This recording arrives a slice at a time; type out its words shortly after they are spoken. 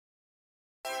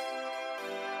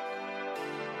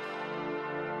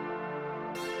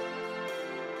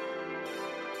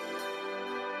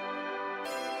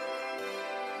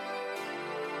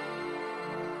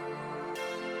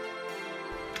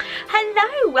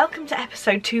Hello, welcome to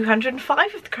episode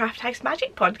 205 of the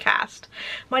CraftHouseMagic podcast.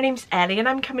 My name's Ellie and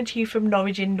I'm coming to you from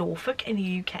Norwich in Norfolk in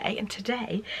the UK, and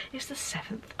today is the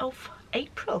 7th of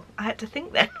April. I had to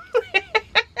think then.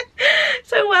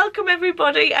 So welcome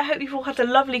everybody. I hope you've all had a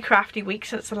lovely crafty week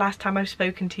since the last time I've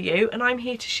spoken to you, and I'm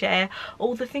here to share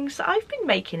all the things that I've been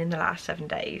making in the last 7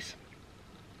 days.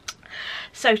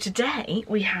 So today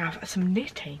we have some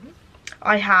knitting.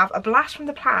 I have a blast from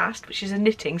the past, which is a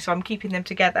knitting, so I'm keeping them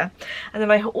together, and then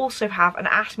I also have an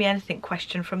Ask Me Anything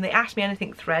question from the Ask Me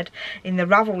Anything thread in the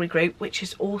Ravelry group, which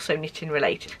is also knitting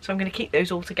related, so I'm going to keep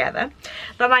those all together.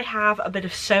 Then I have a bit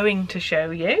of sewing to show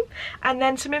you, and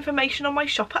then some information on my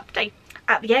shop update.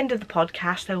 At the end of the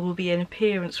podcast there will be an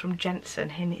appearance from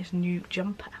Jensen in his new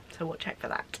jumper, so watch out for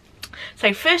that.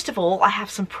 So first of all, I have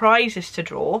some prizes to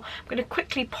draw. I'm going to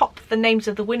quickly pop the names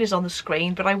of the winners on the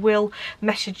screen, but I will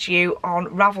message you on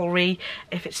Ravelry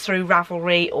if it's through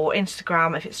Ravelry, or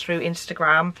Instagram if it's through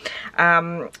Instagram.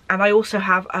 And I also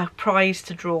have a prize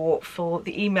to draw for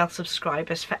the email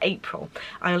subscribers for April.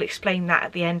 I'll explain that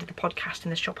at the end of the podcast in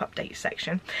the shop update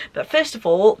section. But first of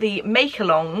all, the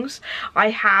Makalongs, I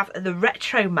have the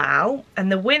Retro Mal, and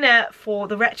the winner for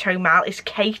the Retro Mal is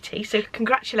Katie. So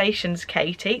congratulations,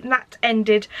 Katie. And that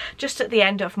ended just at the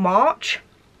end of March.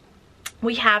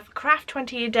 We have Craft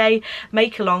 20 a Day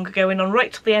Make-Along going on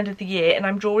right till the end of the year, and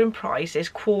I'm drawing prizes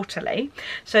quarterly.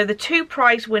 So the two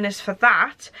prize winners for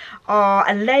that are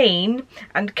Elaine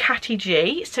and Catty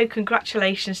G, so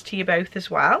congratulations to you both as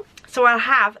well. So I'll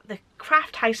have the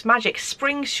CraftHouseMagic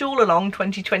Spring Shawl Along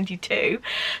 2022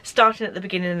 starting at the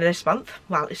beginning of this month.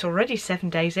 Well, it's already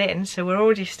 7 days in, so we're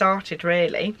already started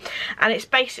really, and it's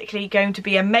basically going to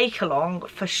be a make along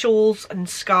for shawls and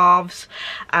scarves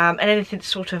and anything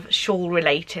sort of shawl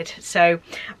related. So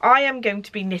I am going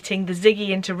to be knitting the Ziggy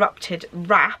Interrupted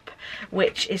wrap,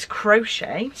 which is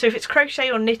crochet. So if it's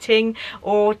crochet or knitting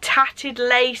or tatted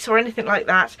lace or anything like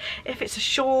that, if it's a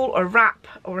shawl or wrap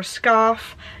or a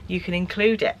scarf, you can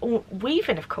include it, or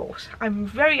weaving of course. I'm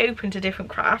very open to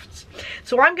different crafts.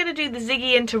 So I'm going to do the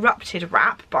Ziggy Interrupted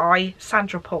wrap by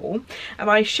Sandra Paul, and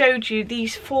I showed you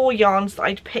these 4 yarns that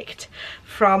I'd picked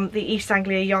from the East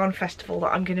Anglia Yarn Festival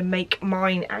that I'm going to make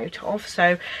mine out of,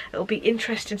 so it'll be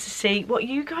interesting to see what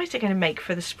you guys are going to make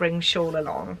for the spring shawl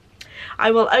along.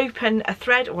 I will open a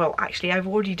thread, well actually I've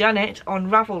already done it, on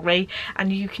Ravelry,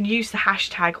 and you can use the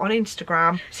hashtag on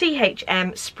Instagram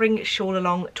CHM Spring Shawl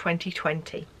Along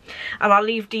 2020, and I'll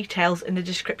leave details in the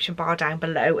description bar down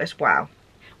below as well.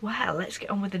 Well, let's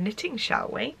get on with the knitting, shall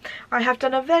we? I have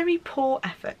done a very poor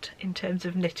effort in terms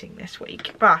of knitting this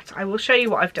week, but I will show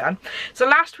you what I've done. So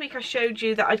last week I showed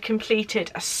you that I'd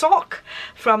completed a sock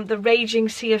from the Raging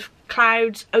Sea of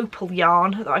Clouds opal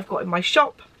yarn that I've got in my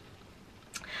shop,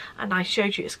 and I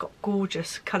showed you it's got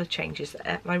gorgeous colour changes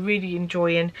there, and I'm really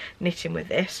enjoying knitting with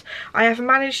this. I have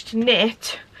managed to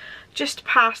knit just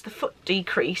past the foot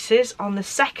decreases on the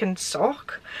second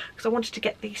sock, because I wanted to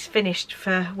get these finished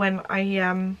for when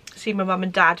I see my mum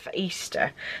and dad for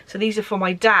Easter. So these are for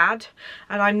my dad,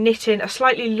 and I'm knitting a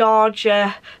slightly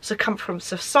larger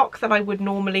circumference of sock than I would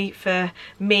normally for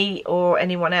me or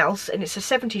anyone else, and it's a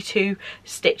 72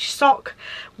 stitch sock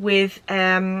with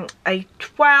a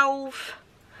 12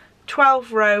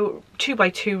 row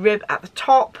 2x2 rib at the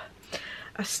top,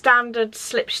 a standard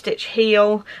slip stitch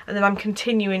heel, and then I'm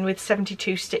continuing with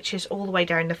 72 stitches all the way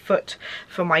down the foot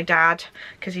for my dad,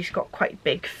 because he's got quite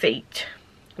big feet,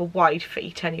 or wide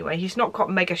feet anyway. He's not got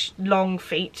mega long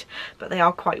feet, but they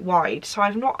are quite wide. So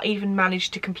I've not even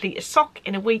managed to complete a sock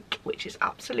in a week, which is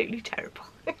absolutely terrible.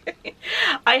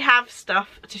 I have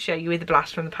stuff to show you with the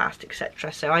blast from the past,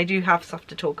 etc. So I do have stuff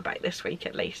to talk about this week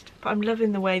at least. But I'm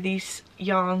loving the way these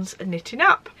yarns are knitting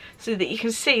up, so that you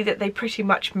can see that they pretty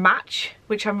much match,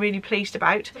 which I'm really pleased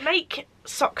about. To make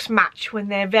socks match when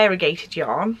they're variegated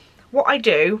yarn, what I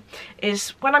do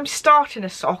is when I'm starting a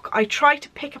sock, I try to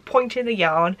pick a point in the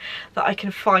yarn that I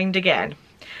can find again.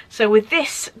 So with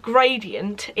this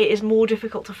gradient it is more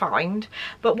difficult to find,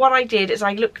 but what I did is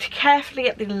I looked carefully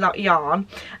at the yarn,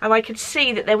 and I could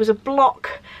see that there was a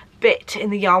block bit in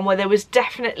the yarn where there was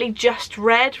definitely just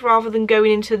red rather than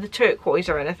going into the turquoise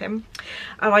or anything,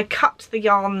 and I cut the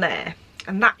yarn there.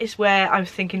 And that is where I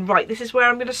was thinking, right, this is where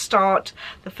I'm going to start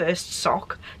the first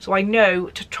sock, so I know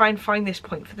to try and find this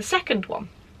point for the second one.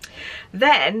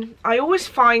 Then I always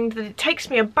find that it takes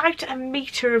me about a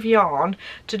metre of yarn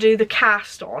to do the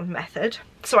cast on method.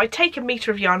 So I take a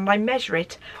metre of yarn and I measure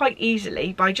it quite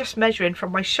easily by just measuring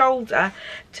from my shoulder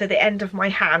to the end of my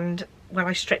hand when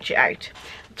I stretch it out.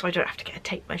 So I don't have to get a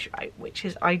tape measure out, which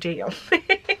is ideal.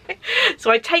 So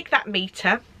I take that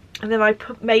metre and then I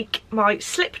make my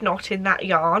slip knot in that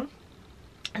yarn,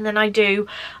 And then I do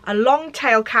a long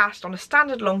tail cast on, a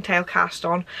standard long tail cast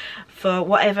on, for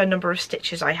whatever number of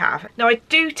stitches I have. Now I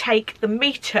do take the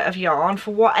metre of yarn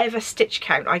for whatever stitch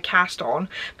count I cast on,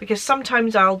 because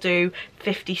sometimes I'll do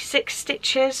 56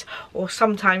 stitches or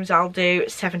sometimes I'll do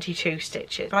 72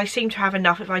 stitches. But I seem to have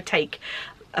enough if I take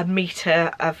a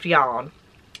metre of yarn,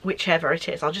 whichever it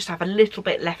is. I'll just have a little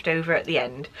bit left over at the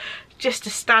end. Just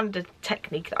a standard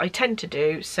technique that I tend to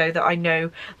do so that I know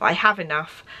that I have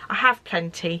enough, I have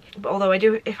plenty. But although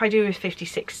if I do a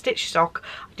 56 stitch sock,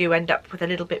 I do end up with a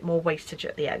little bit more wastage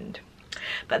at the end.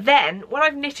 But then when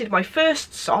I've knitted my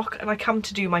first sock and I come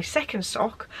to do my second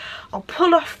sock, I'll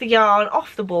pull off the yarn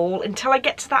off the ball until I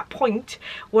get to that point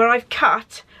where I've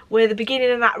cut where the beginning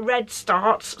of that red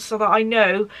starts, so that I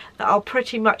know that I'll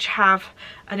pretty much have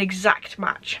an exact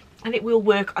match. And it will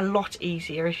work a lot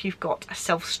easier if you've got a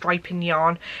self-striping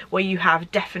yarn where you have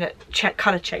definite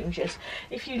colour changes.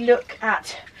 If you look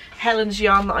at Helen's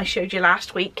yarn that I showed you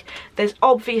last week, there's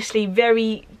obviously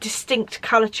very distinct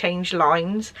colour change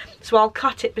lines, so I'll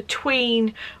cut it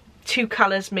between two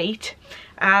colours meet,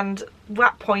 and at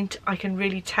that point I can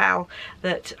really tell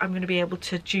that I'm going to be able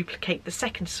to duplicate the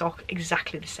second sock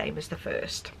exactly the same as the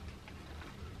first.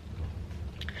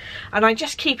 And I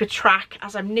just keep a track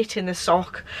as I'm knitting the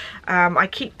sock. I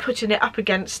keep putting it up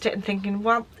against it and thinking,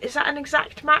 well, is that an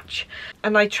exact match?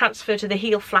 And I transfer to the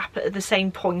heel flap at the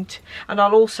same point. And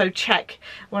I'll also check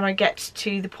when I get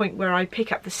to the point where I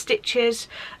pick up the stitches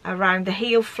around the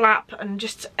heel flap, and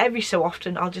just every so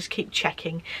often I'll just keep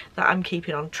checking that I'm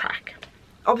keeping on track.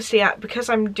 Obviously, because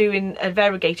I'm doing a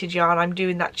variegated yarn, I'm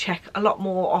doing that check a lot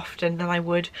more often than I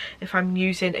would if I'm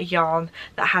using a yarn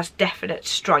that has definite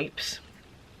stripes.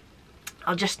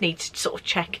 I'll just need to sort of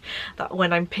check that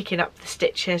when I'm picking up the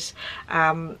stitches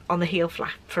on the heel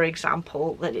flap, for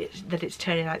example, that it's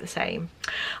turning out the same.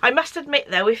 I must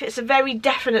admit though, if it's a very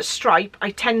definite stripe,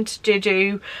 I tend to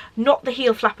do not the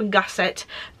heel flap and gusset,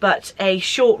 but a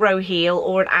short row heel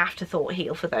or an afterthought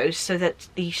heel for those, so that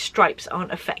the stripes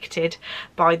aren't affected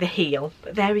by the heel.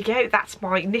 But there we go, that's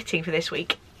my knitting for this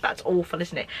week. That's awful,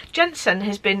 isn't it? Jensen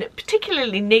has been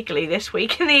particularly niggly this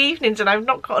week in the evenings, and I've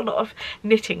not got a lot of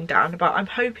knitting done, but I'm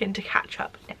hoping to catch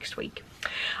up next week.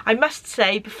 I must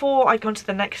say, before I go on to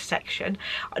the next section,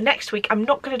 next week I'm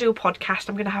not going to do a podcast.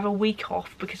 I'm going to have a week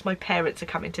off because my parents are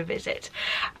coming to visit.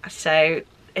 So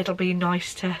it'll be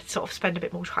nice to sort of spend a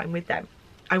bit more time with them.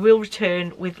 I will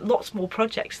return with lots more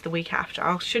projects the week after.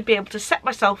 I should be able to set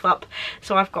myself up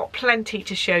so I've got plenty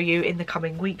to show you in the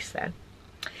coming weeks then.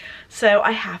 So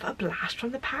I have a blast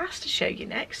from the past to show you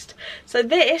next. So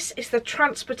this is the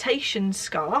Transportation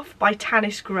Scarf by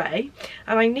Tanis Gray,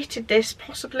 and I knitted this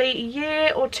possibly a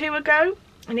year or two ago,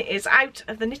 and it is out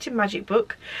of the Knitting Magic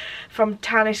book from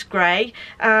Tanis Gray.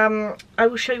 I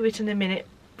will show you it in a minute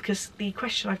because the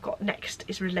question I've got next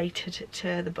is related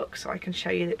to the book, so I can show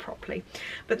you it properly.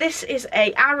 But this is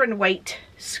a Aran weight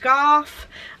scarf,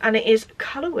 and it is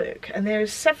colour work, and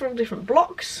there's several different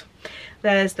blocks.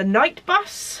 There's the night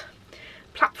bus,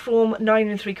 platform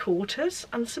 9 3/4,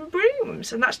 and some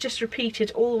brooms, and that's just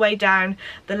repeated all the way down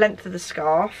the length of the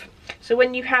scarf. So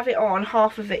when you have it on,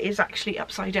 half of it is actually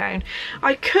upside down.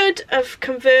 I could have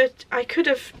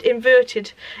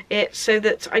inverted it so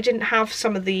that I didn't have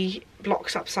some of the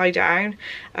blocks upside down,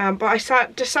 but I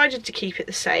decided to keep it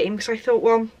the same because I thought,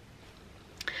 well,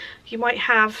 you might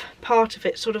have part of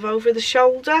it sort of over the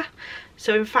shoulder,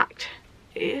 so in fact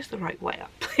it is the right way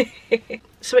up.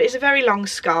 So it is a very long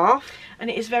scarf, and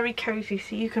it is very cozy,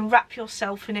 so you can wrap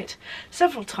yourself in it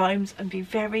several times and be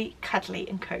very cuddly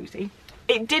and cozy.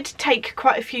 It did take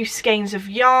quite a few skeins of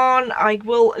yarn. I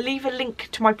will leave a link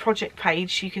to my project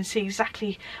page so you can see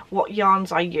exactly what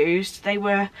yarns I used. They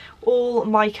were all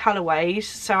my colourways,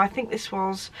 so I think this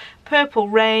was Purple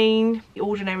Rain, The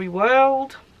Ordinary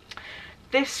World.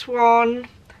 This one,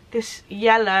 this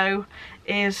yellow,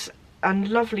 is a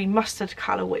lovely mustard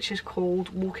colour which is called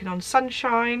Walking on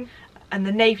Sunshine, and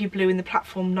the navy blue in the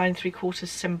platform 9 3/4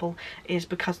 symbol is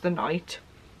Because the Night.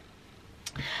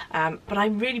 But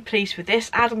I'm really pleased with this.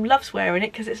 Adam loves wearing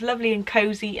it because it's lovely and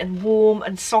cozy and warm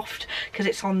and soft because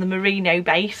it's on the merino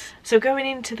base. So going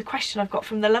into the question I've got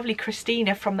from the lovely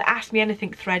Christina from the Ask Me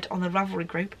Anything thread on the Ravelry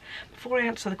group, before I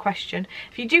answer the question,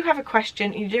 if you do have a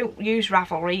question, you don't use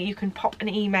Ravelry, you can pop an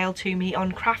email to me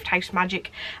on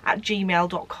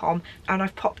crafthousemagik@gmail.com, and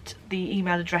I've popped the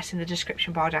email address in the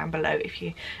description bar down below if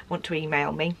you want to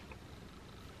email me.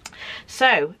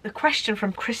 So the question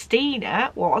from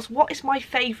Christina was, what is my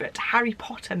favourite Harry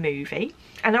Potter movie,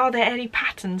 and are there any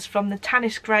patterns from the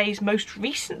Tanis Gray's most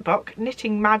recent book,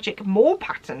 Knitting Magic More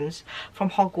Patterns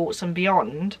from Hogwarts and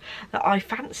Beyond, that I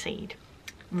fancied?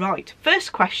 Right,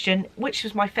 first question, which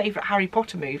was my favourite Harry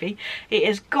Potter movie? It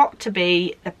has got to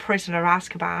be The Prisoner of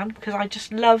Azkaban, because I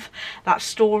just love that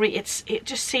story. It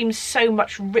just seems so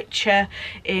much richer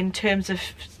in terms of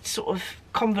sort of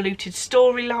convoluted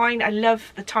storyline. I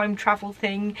love the time travel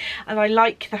thing, and I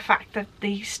like the fact that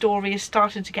the story is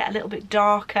starting to get a little bit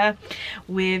darker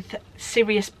with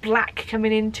Sirius Black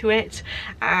coming into it,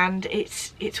 and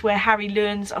it's where Harry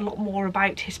learns a lot more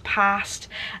about his past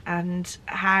and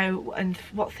how and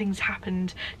what things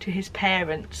happened to his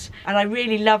parents. And I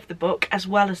really love the book as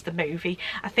well as the movie.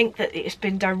 I think that it's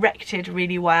been directed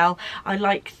really well. I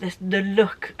like the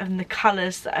look and the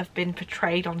colours that have been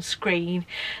portrayed on screen,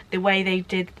 the way they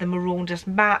did the Marauders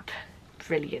map,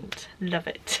 brilliant, love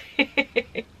it.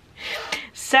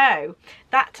 So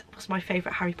that was my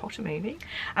favourite Harry Potter movie,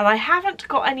 and I haven't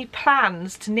got any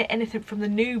plans to knit anything from the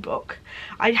new book.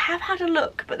 I have had a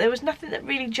look, but there was nothing that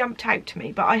really jumped out to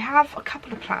me, but I have a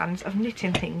couple of plans of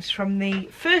knitting things from the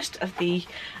first of the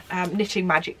Knitting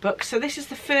Magic books. So this is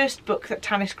the first book that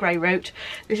Tanis Gray wrote.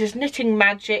 This is Knitting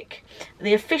Magic,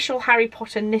 the official Harry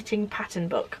Potter knitting pattern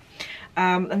book.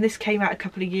 And this came out a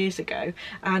couple of years ago,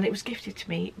 and it was gifted to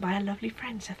me by a lovely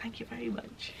friend, so thank you very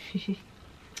much.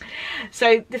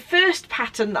 So the first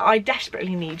pattern that I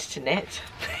desperately need to knit,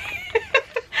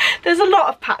 there's a lot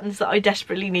of patterns that I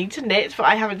desperately need to knit but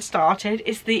I haven't started,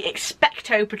 is the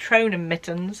Expecto Patronum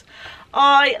mittens.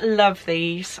 I love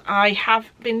these. I have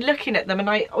been looking at them,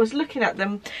 and I was looking at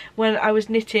them when I was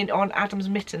knitting on Adam's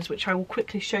mittens, which I will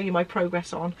quickly show you my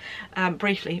progress on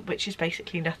briefly, which is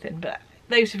basically nothing, but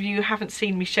those of you who haven't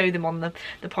seen me show them on the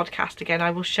podcast again, I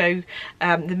will show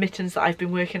the mittens that I've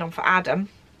been working on for Adam.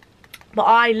 But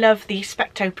I love the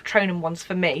Expecto Patronum ones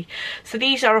for me. So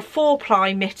these are a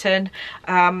 4-ply mitten,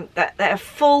 they're a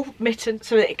full mitten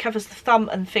so that it covers the thumb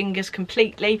and fingers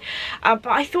completely. But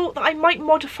I thought that I might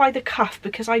modify the cuff,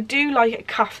 because I do like a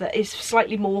cuff that is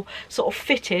slightly more sort of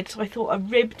fitted. So I thought a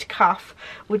ribbed cuff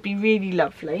would be really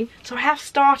lovely. So I have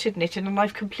started knitting, and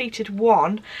I've completed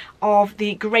one of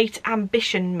the Great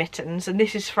Ambition mittens, and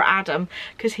this is for Adam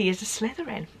because he is a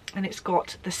Slytherin. And it's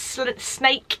got the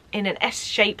snake in an S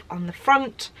shape on the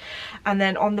front, and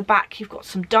then on the back you've got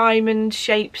some diamond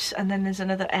shapes, and then there's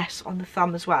another S on the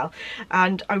thumb as well.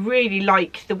 And I really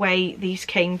like the way these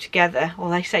came together.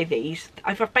 Well, I say these,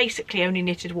 I've basically only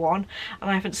knitted one,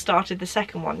 and I haven't started the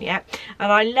second one yet.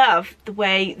 And I love the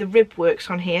way the rib works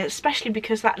on here, especially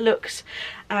because that looks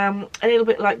a little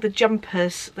bit like the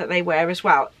jumpers that they wear as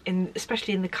well,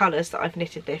 especially in the colours that I've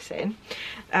knitted this in.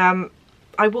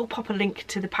 I will pop a link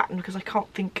to the pattern because I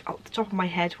can't think off the top of my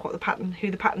head who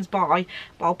the pattern's by,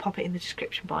 but I'll pop it in the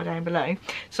description bar down below.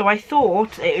 So I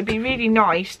thought it would be really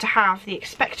nice to have the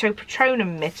Expecto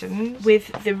Patronum mitten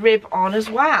with the rib on as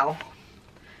well.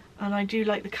 And I do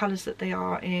like the colours that they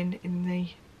are in the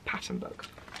pattern book.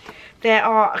 There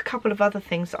are a couple of other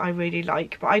things that I really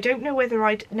like, but I don't know whether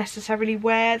I'd necessarily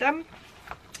wear them.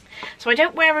 So I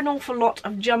don't wear an awful lot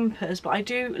of jumpers, but I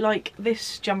do like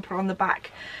this jumper on the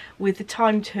back with the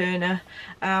time turner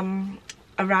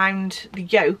around the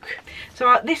yoke.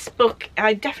 So this book,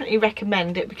 I definitely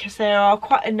recommend it because there are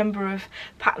quite a number of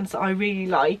patterns that I really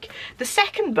like. The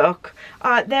second book,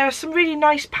 there are some really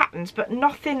nice patterns, but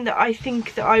nothing that I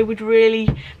think that I would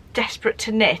really desperate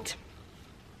to knit.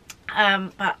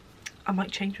 But I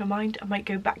might change my mind. I might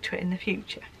go back to it in the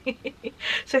future.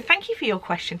 So thank you for your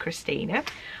question, Christina.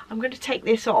 I'm going to take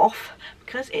this off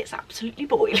because it's absolutely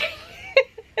boiling.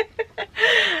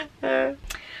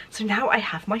 So now I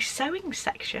have my sewing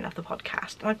section of the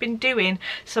podcast, and I've been doing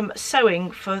some sewing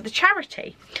for the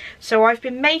charity. So I've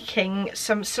been making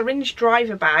some syringe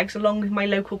driver bags along with my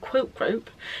local quilt group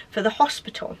for the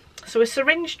hospital. So a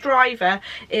syringe driver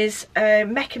is a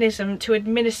mechanism to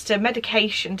administer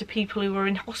medication to people who are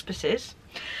in hospices.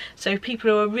 So people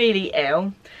who are really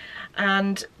ill,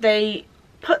 and they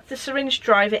put the syringe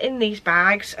driver in these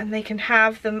bags, and they can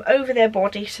have them over their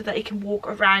body so that they can walk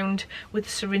around with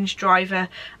the syringe driver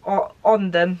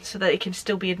on them so that they can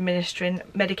still be administering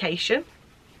medication.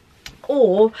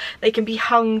 Or they can be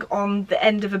hung on the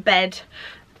end of a bed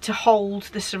to hold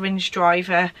the syringe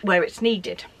driver where it's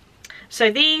needed. So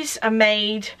these are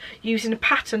made using a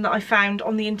pattern that I found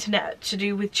on the internet to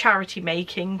do with charity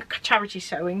making, charity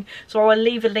sewing. So I'll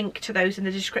leave a link to those in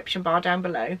the description bar down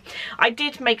below. I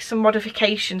did make some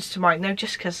modifications to mine though,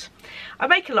 just because I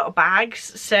make a lot of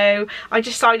bags, so I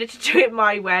decided to do it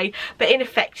my way, but in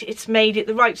effect it's made it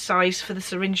the right size for the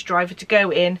syringe driver to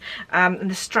go in, and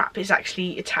the strap is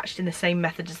actually attached in the same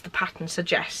method as the pattern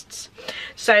suggests.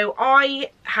 So I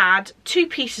had 2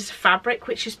 pieces of fabric,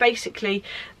 which is basically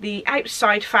the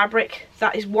outside fabric,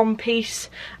 that is one piece,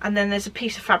 and then there's a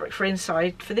piece of fabric for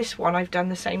inside. For this one I've done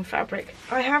the same fabric.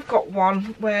 I have got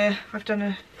one where I've done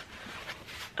a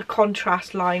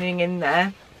contrast lining in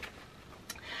there.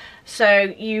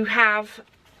 So you have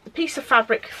a piece of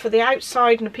fabric for the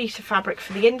outside and a piece of fabric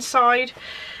for the inside.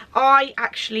 I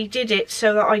actually did it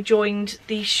so that I joined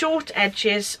the short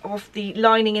edges of the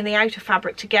lining and the outer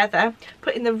fabric together,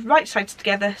 putting the right sides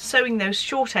together, sewing those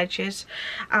short edges,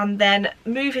 and then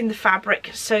moving the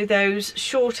fabric so those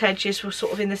short edges were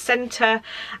sort of in the centre,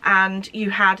 and you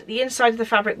had the inside of the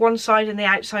fabric one side and the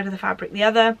outside of the fabric the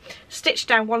other. Stitched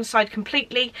down one side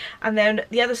completely, and then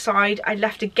the other side I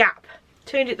left a gap,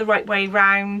 turned it the right way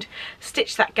round,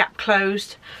 stitched that gap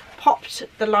closed, popped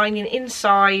the lining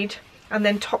inside, and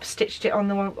then top stitched it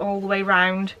on all the way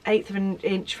round, 1/8 of an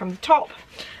inch from the top.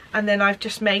 And then I've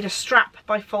just made a strap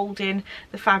by folding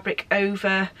the fabric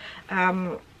over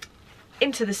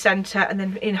into the centre and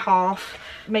then in half,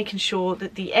 making sure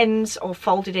that the ends are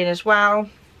folded in as well.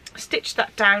 Stitched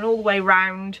that down all the way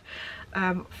round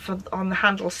on the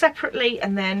handle separately,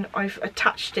 and then I've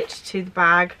attached it to the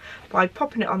bag by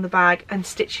popping it on the bag and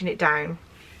stitching it down.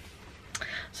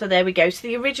 So there we go. So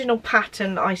the original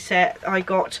pattern I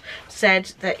got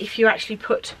said that if you actually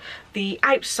put the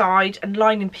outside and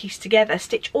lining piece together,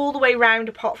 stitch all the way round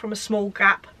apart from a small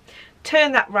gap,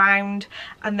 turn that round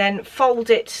and then fold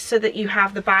it so that you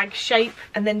have the bag shape,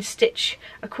 and then stitch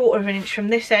 1/4 of an inch from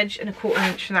this edge and 1/4 of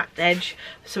an inch from that edge,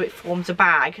 so it forms a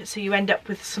bag. So you end up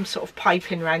with some sort of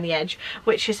piping around the edge,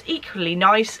 which is equally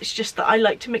nice. It's just that I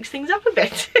like to mix things up a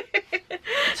bit.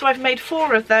 So I've made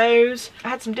 4 of those. I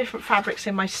had some different fabrics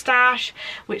in my stash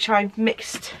which I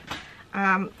mixed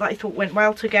that I thought went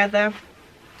well together.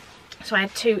 So I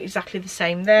had 2 exactly the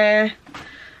same there.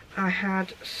 I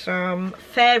had some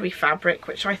fairy fabric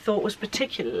which I thought was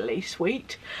particularly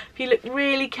sweet. If you look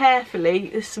really carefully,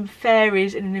 there's some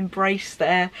fairies in an embrace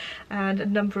there, and a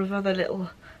number of other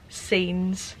little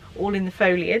scenes all in the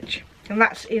foliage. And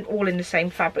that's all in the same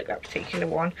fabric, that particular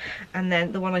one. And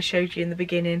then the one I showed you in the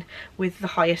beginning with the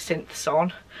hyacinths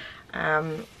on.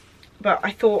 But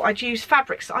I thought I'd use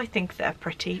fabrics that I think they're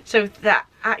pretty, so that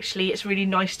actually it's really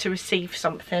nice to receive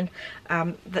something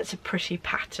that's a pretty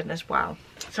pattern as well.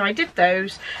 So I did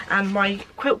those, and my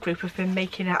quilt group have been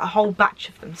making a whole batch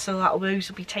of them, so those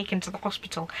will be taken to the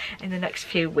hospital in the next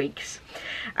few weeks.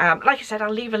 Like I said, I'll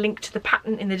leave a link to the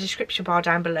pattern in the description bar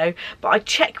down below, but I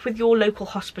check with your local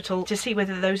hospital to see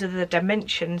whether those are the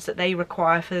dimensions that they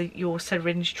require for your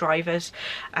syringe drivers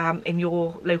in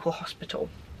your local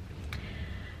hospital.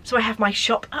 So I have my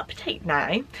shop update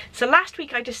now. So last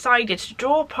week I decided to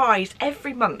draw a prize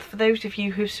every month for those of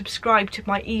you who subscribe to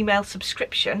my email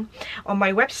subscription on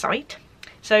my website.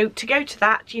 So to go to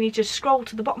that, you need to scroll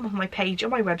to the bottom of my page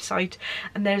on my website,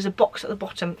 and there's a box at the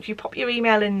bottom. If you pop your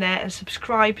email in there and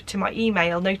subscribe to my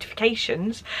email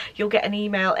notifications, you'll get an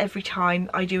email every time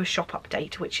I do a shop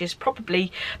update, which is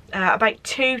probably about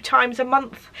 2 times a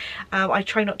month. I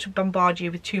try not to bombard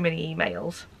you with too many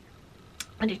emails.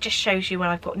 And it just shows you when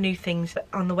I've got new things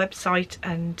on the website,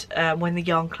 and when the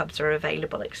yarn clubs are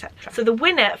available, etc. So the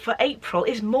winner for April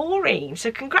is Maureen.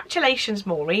 So congratulations,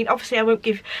 Maureen. Obviously I won't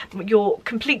give your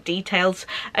complete details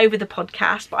over the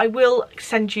podcast, but I will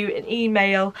send you an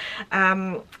email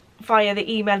via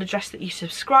the email address that you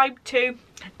subscribe to,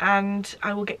 and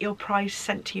I will get your prize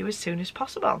sent to you as soon as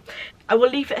possible. I will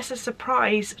leave it as a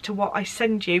surprise to what I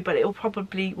send you, but it will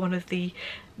probably be one of the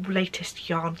latest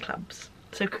yarn clubs.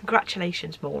 So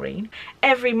congratulations, Maureen.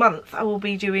 Every month I will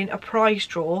be doing a prize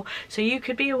draw, so you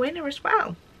could be a winner as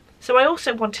well. So I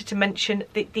also wanted to mention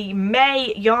that the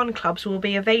May yarn clubs will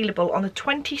be available on the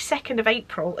 22nd of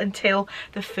April until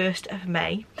the 1st of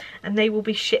May, and they will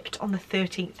be shipped on the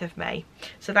 13th of May.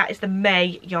 So that is the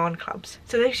May yarn clubs.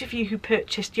 So those of you who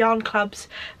purchased yarn clubs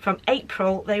from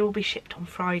April, they will be shipped on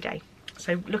Friday.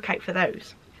 So look out for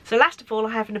those. So last of all,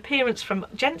 I have an appearance from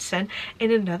Jensen in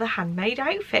another handmade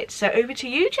outfit. So over to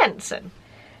you, Jensen.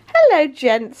 Hello,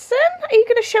 Jensen. Are you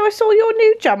going to show us all your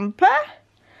new jumper?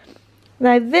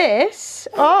 Now this,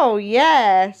 oh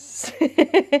yes,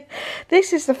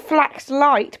 this is the Flax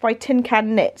Light by Tin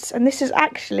Can Knits, and this is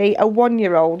actually a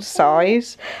 1-year-old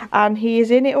size, and he is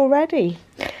in it already.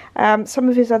 Some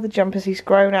of his other jumpers he's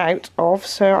grown out of,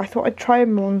 so I thought I'd try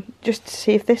him on just to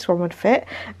see if this one would fit,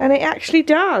 and it actually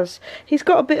does. He's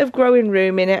got a bit of growing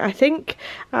room in it, I think,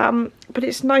 but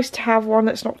it's nice to have one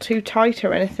that's not too tight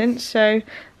or anything, so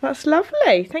that's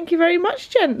lovely. Thank you very much,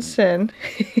 Jensen.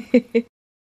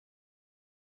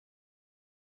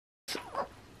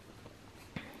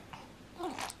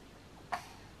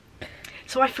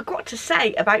 So I forgot to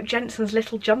say about Jensen's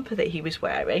little jumper that he was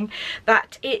wearing,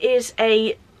 that it is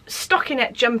a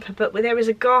stockinette jumper, but there is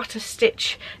a garter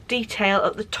stitch detail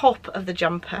at the top of the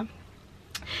jumper.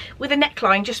 With a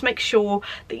neckline, just make sure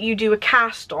that you do a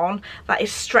cast on that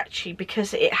is stretchy,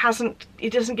 because it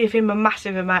doesn't give him a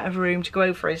massive amount of room to go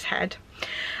over his head.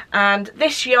 And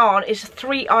this yarn is a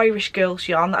 3 Irish Girls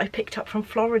yarn that I picked up from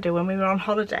Florida when we were on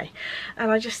holiday,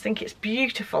 and I just think it's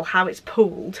beautiful how it's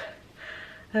pulled.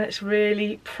 And it's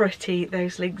really pretty,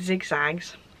 those like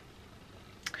zigzags.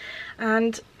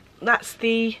 And that's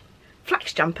the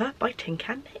flax jumper by Tin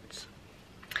Can Knits.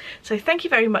 So thank you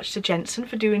very much to Jensen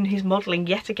for doing his modelling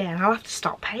yet again. I'll have to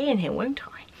start paying him, won't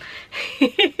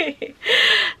I?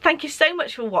 Thank you so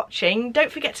much for watching. Don't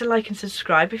forget to like and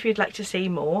subscribe if you'd like to see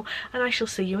more, and I shall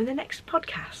see you in the next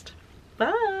podcast.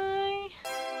 Bye!